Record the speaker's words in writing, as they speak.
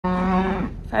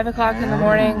5 o'clock in the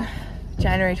morning,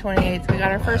 January 28th. We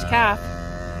got our first calf.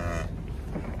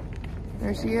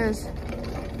 There she is.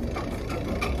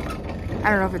 I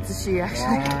don't know if it's a she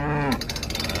actually.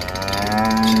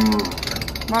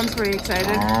 Mom's pretty excited.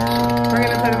 We're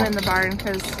gonna put him in the barn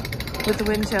because with the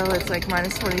wind chill, it's like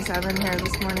minus 27 here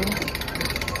this morning.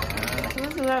 So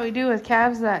this is what we do with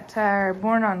calves that are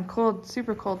born on cold,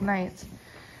 super cold nights.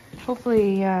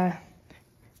 Hopefully,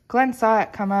 Glenn saw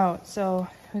it come out, so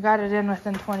we got it in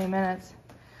within 20 minutes.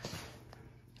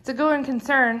 It's a going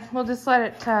concern. We'll just let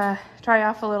it dry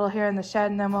off a little here in the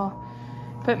shed, and then we'll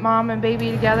put mom and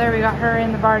baby together. We got her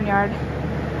in the barnyard.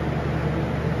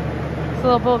 It's a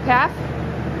little bull calf.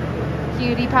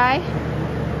 Cutie pie.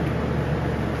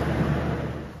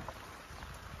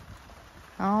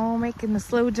 Oh, making the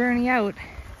slow journey out.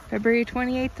 February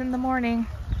 28th in the morning.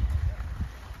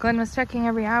 Glenn was checking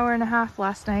every hour and a half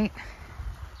last night.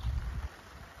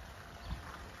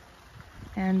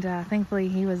 And thankfully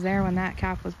he was there when that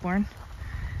calf was born.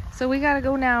 So we gotta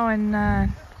go now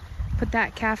and put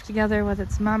that calf together with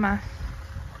its mama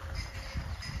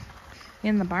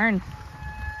in the barn.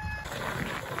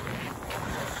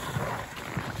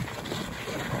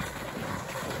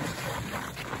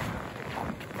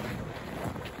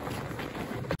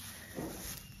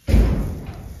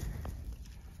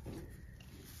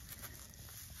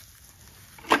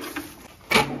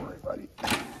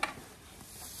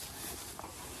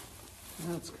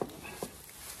 That's good.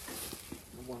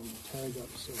 I want them to tag up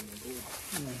so they go.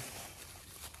 Yeah.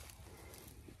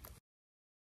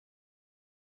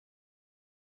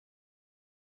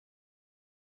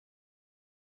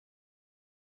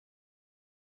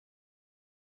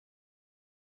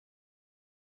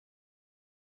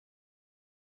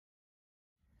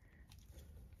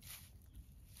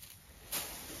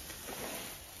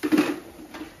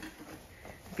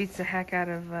 Beats the heck out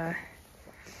of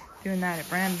doing that at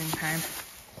branding time.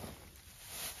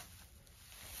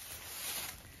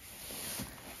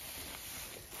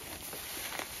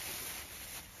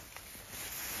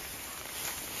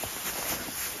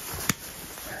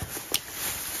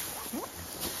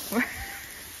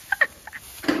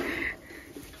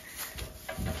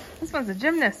 This one's a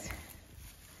gymnast.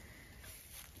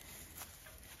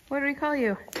 What do we call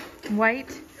you?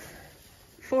 White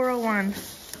 401.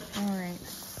 All right.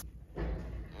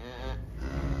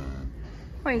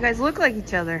 Oh, you guys look like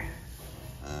each other.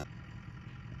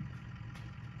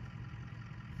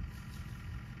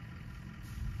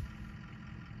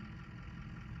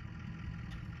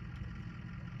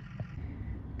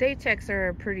 Day checks are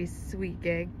a pretty sweet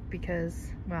gig because,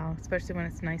 well, especially when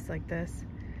it's nice like this.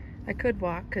 I could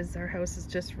walk because our house is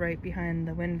just right behind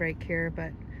the windbreak here,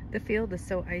 but the field is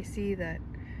so icy that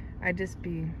I'd just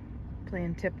be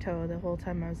playing tiptoe the whole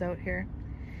time I was out here.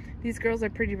 These girls are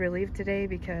pretty relieved today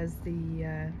because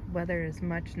the weather is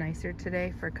much nicer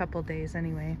today for a couple days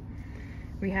anyway.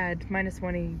 We had minus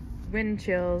 20 wind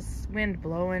chills, wind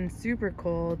blowing, super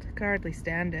cold, could hardly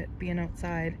stand it being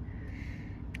outside.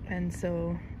 And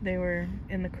so they were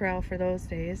in the corral for those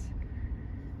days.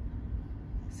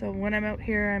 So when I'm out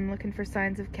here, I'm looking for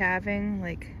signs of calving,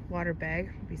 like water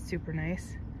bag would be super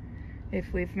nice.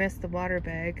 If we've missed the water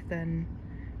bag, then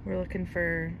we're looking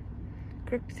for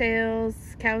crooked tails,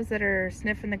 cows that are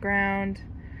sniffing the ground,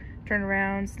 turn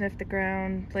around, sniff the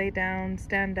ground, lay down,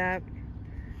 stand up,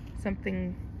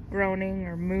 something groaning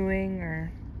or mooing,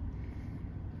 or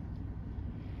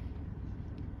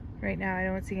right now I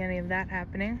don't see any of that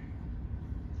happening.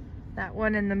 That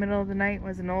one in the middle of the night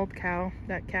was an old cow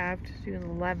that calved. She was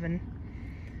 11,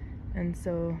 and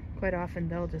so quite often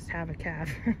they'll just have a calf.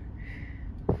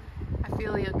 I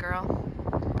feel you, girl.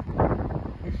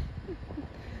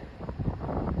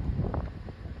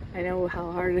 I know how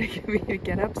hard it can be to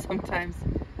get up sometimes,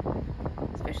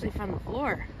 especially from the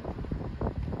floor.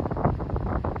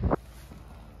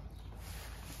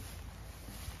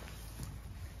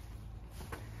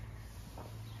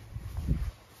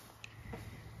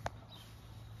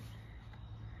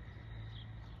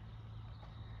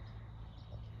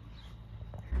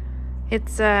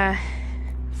 It's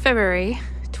February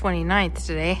 29th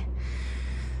today,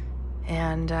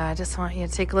 and I just want you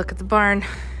to take a look at the barn.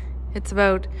 It's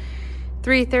about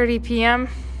 3:30 p.m.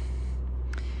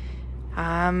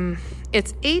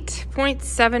 It's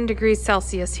 8.7 degrees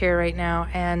Celsius here right now,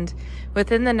 and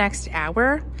within the next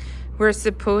hour, we're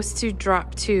supposed to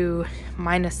drop to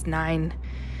 -9,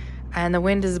 and the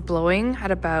wind is blowing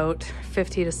at about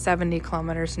 50 to 70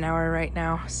 kilometers an hour right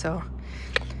now, so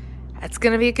it's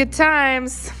gonna be good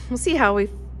times. We'll see how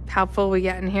full we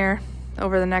get in here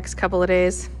over the next couple of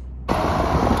days.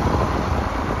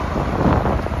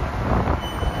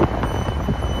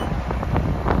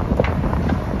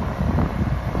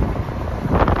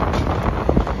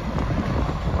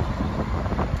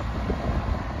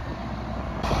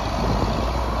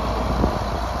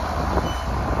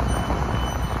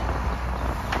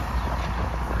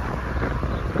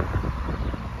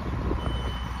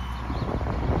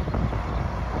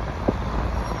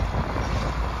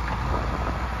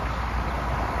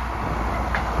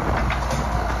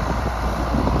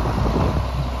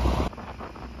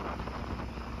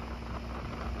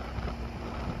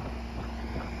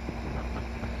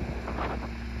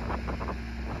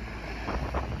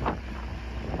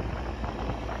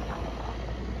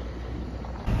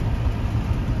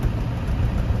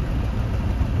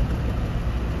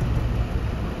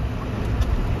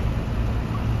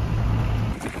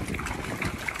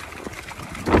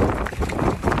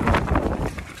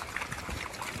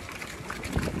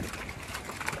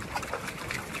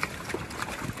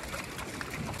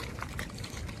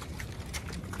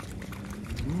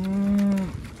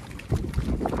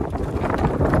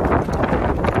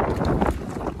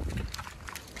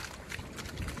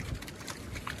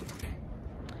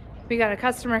 We got a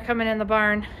customer coming in the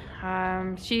barn.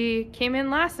 She came in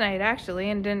last night actually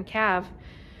and didn't calve.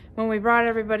 When we brought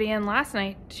everybody in last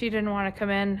night, she didn't want to come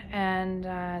in,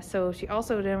 and so she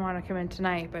also didn't want to come in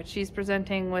tonight, but she's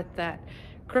presenting with that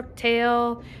crook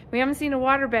tail. We haven't seen a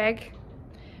water bag.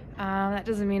 That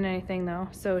doesn't mean anything though.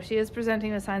 So she is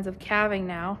presenting with signs of calving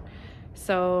now.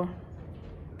 So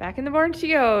back in the barn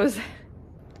she goes.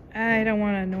 I don't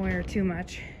want to annoy her too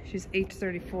much. She's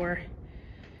 8:34.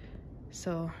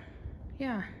 So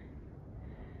yeah,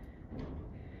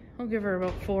 we'll give her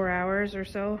about 4 hours or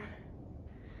so.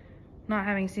 Not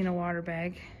having seen a water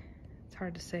bag, it's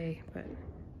hard to say, but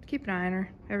keep an eye on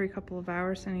her every couple of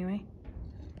hours anyway.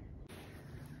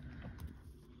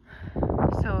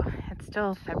 So it's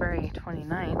still February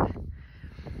 29th.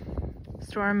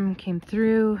 Storm came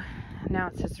through. Now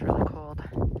it's just really cold.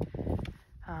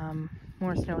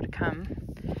 More snow to come.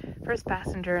 First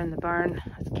passenger in the barn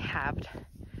was calved.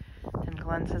 And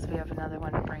Glenn says we have another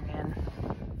one to bring in.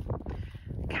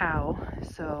 Cow.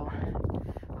 So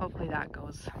hopefully that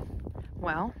goes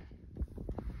well.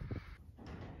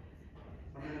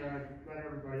 I'm gonna let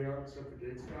everybody out except for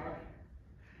Gates Scott.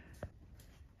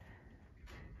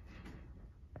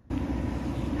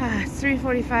 It's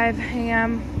 3:45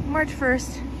 a.m. March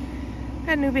 1st.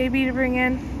 Got a new baby to bring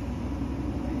in.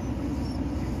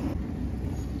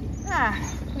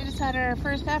 We just had our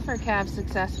first heifer calf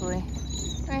successfully.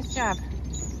 Nice job.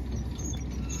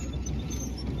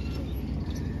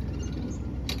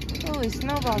 Holy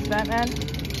snowballs, Batman.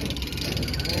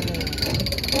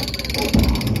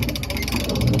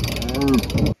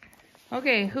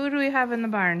 Okay, who do we have in the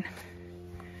barn?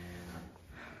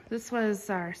 This was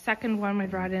our second one we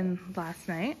brought in last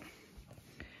night.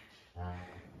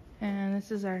 And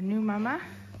this is our new mama,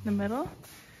 in the middle.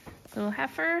 Little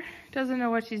heifer, doesn't know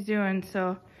what she's doing,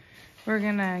 so we're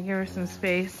gonna give her some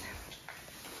space.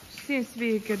 She seems to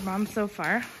be a good mom so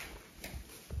far.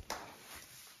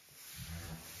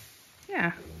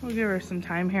 Yeah, we'll give her some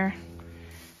time here.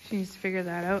 She needs to figure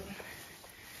that out.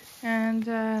 And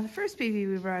the first baby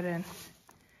we brought in.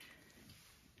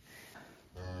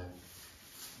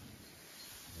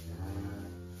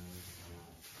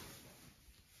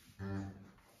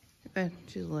 Good,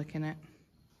 she's licking it.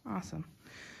 Awesome.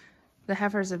 The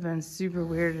heifers have been super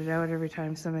weirded out every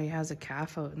time somebody has a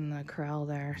calf out in the corral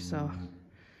there, so.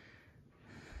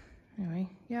 Anyway,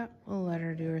 yeah, we'll let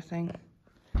her do her thing.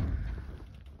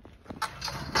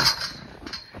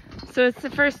 So it's the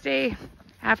first day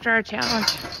after our challenge.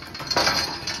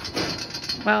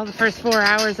 Well, the first 4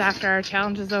 hours after our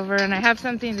challenge is over, and I have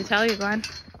something to tell you, Glenn.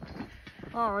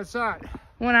 Oh, what's that?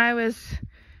 When I was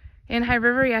in High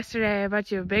River yesterday, I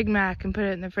bought you a Big Mac and put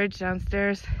it in the fridge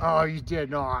downstairs. Oh, you did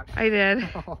not. I did.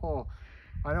 Oh,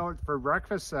 I know it's for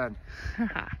breakfast then.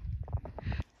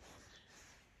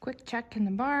 Quick check in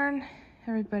the barn.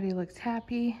 Everybody looks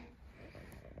happy.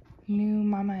 New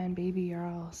mama and baby are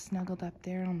all snuggled up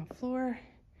there on the floor.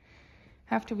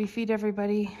 After we feed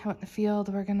everybody out in the field,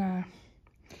 we're gonna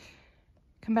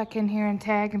come back in here and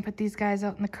tag and put these guys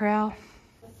out in the corral.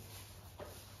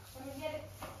 Let me get it.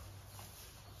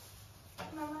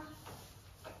 Mama.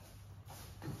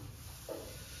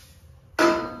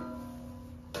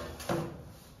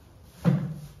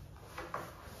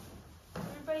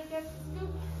 Everybody gets a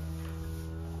scoop.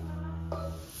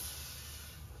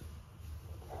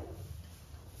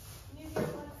 You get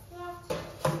what's left,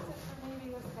 except for maybe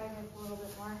this guy gets a little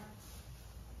bit more.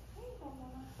 There you go,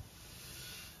 Mama.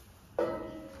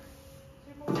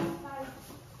 You're going inside.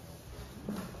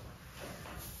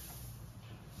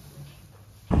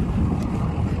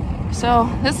 So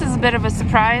this is a bit of a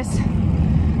surprise.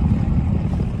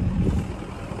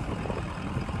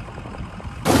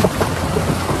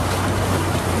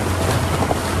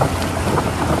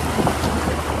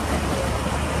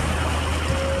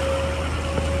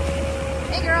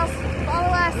 Hey girls,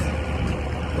 follow us.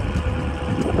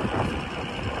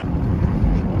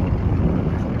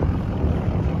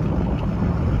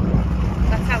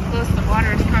 That's how close the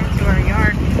water has come to our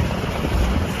yard.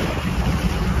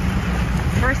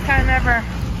 First time ever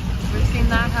we've seen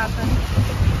that happen.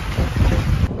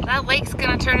 That lake's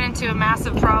gonna turn into a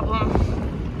massive problem.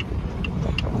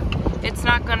 It's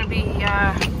not gonna be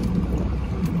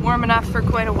warm enough for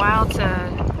quite a while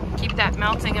to keep that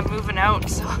melting and moving out,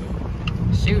 so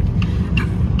shoot.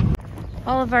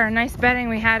 All of our nice bedding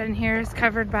we had in here is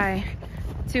covered by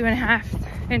 2.5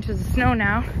 inches of snow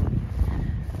now.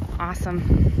 Awesome.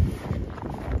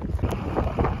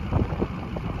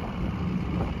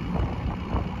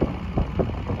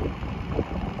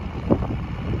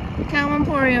 Cow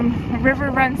Emporium. A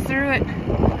river runs through it.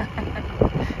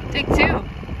 Take two.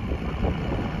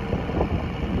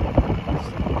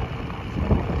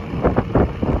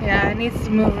 needs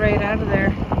to move right out of there.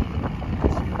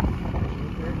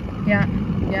 Yeah,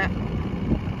 yeah.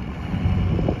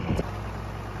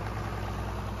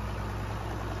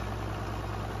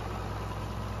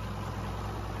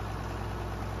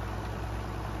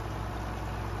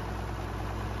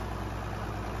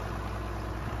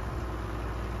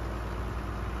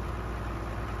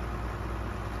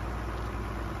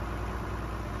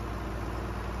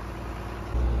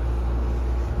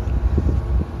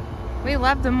 We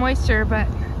love the moisture, but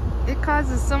it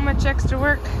causes so much extra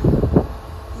work.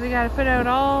 We gotta put out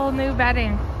all new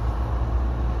bedding.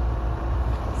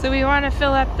 So we want to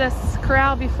fill up this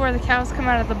corral before the cows come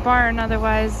out of the barn,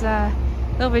 otherwise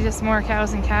there'll be just more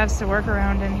cows and calves to work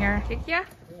around in here. Kick ya?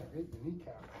 Yeah, I ate the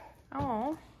kneecap.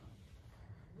 Oh.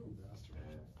 Little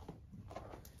bastard.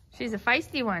 She's a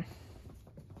feisty one.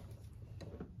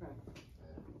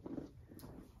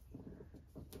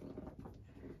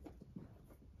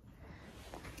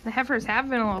 The heifers have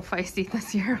been a little feisty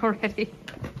this year already.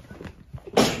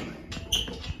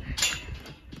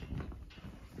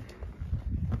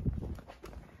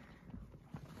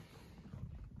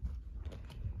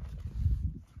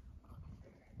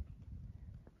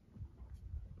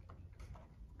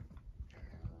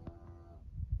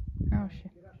 Oh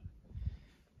shit.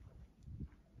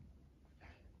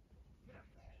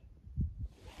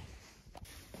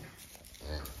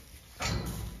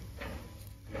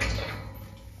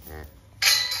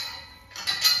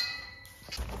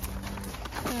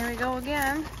 Here we go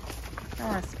again. Don't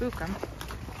want to spook them.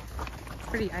 It's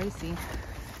pretty icy.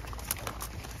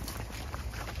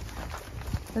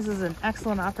 This is an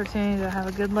excellent opportunity to have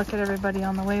a good look at everybody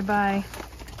on the way by.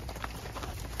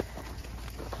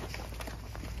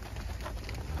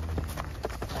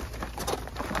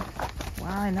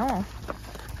 Wow, I know.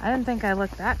 I didn't think I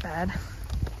looked that bad.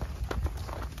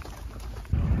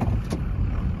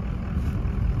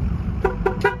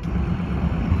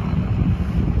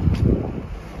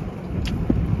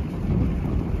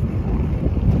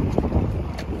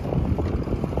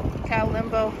 Cow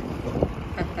limbo.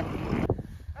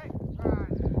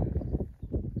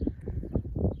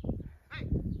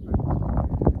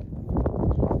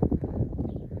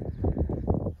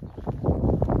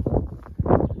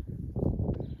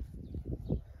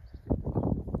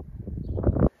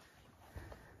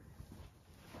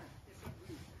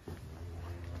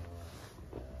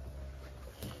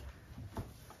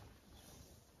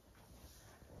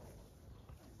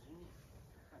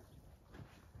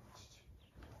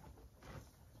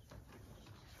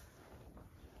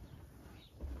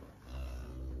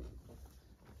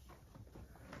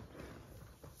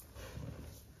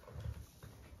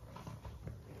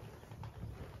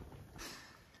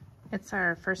 It's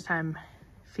our first time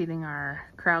feeding our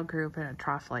corral group in a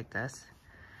trough like this.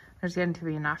 There's getting to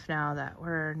be enough now that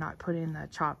we're not putting the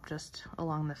chop just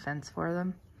along the fence for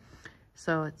them.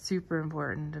 So it's super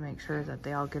important to make sure that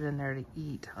they all get in there to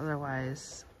eat.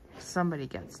 Otherwise, somebody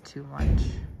gets too much.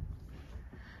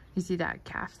 You see that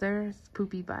calf there? It's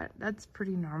poopy butt. That's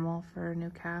pretty normal for a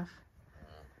new calf.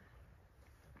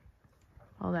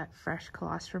 All that fresh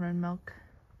colostrum and milk.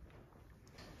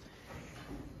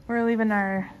 We're leaving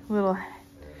our little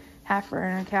heifer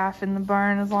and a calf in the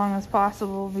barn as long as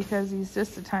possible because he's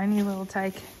just a tiny little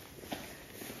tyke.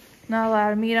 Not a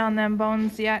lot of meat on them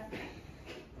bones yet.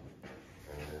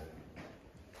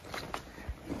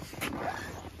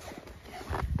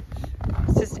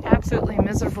 It's just absolutely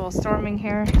miserable storming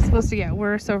here. It's supposed to get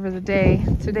worse over the day.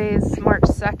 Today is March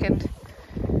 2nd.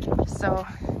 So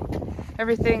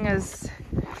everything is...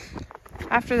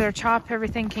 After their chop,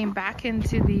 everything came back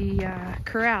into the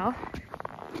corral.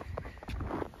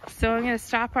 So I'm going to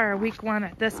stop our week 1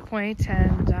 at this point,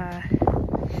 and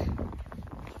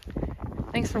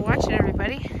thanks for watching,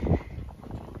 everybody.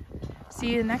 See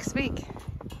you next week.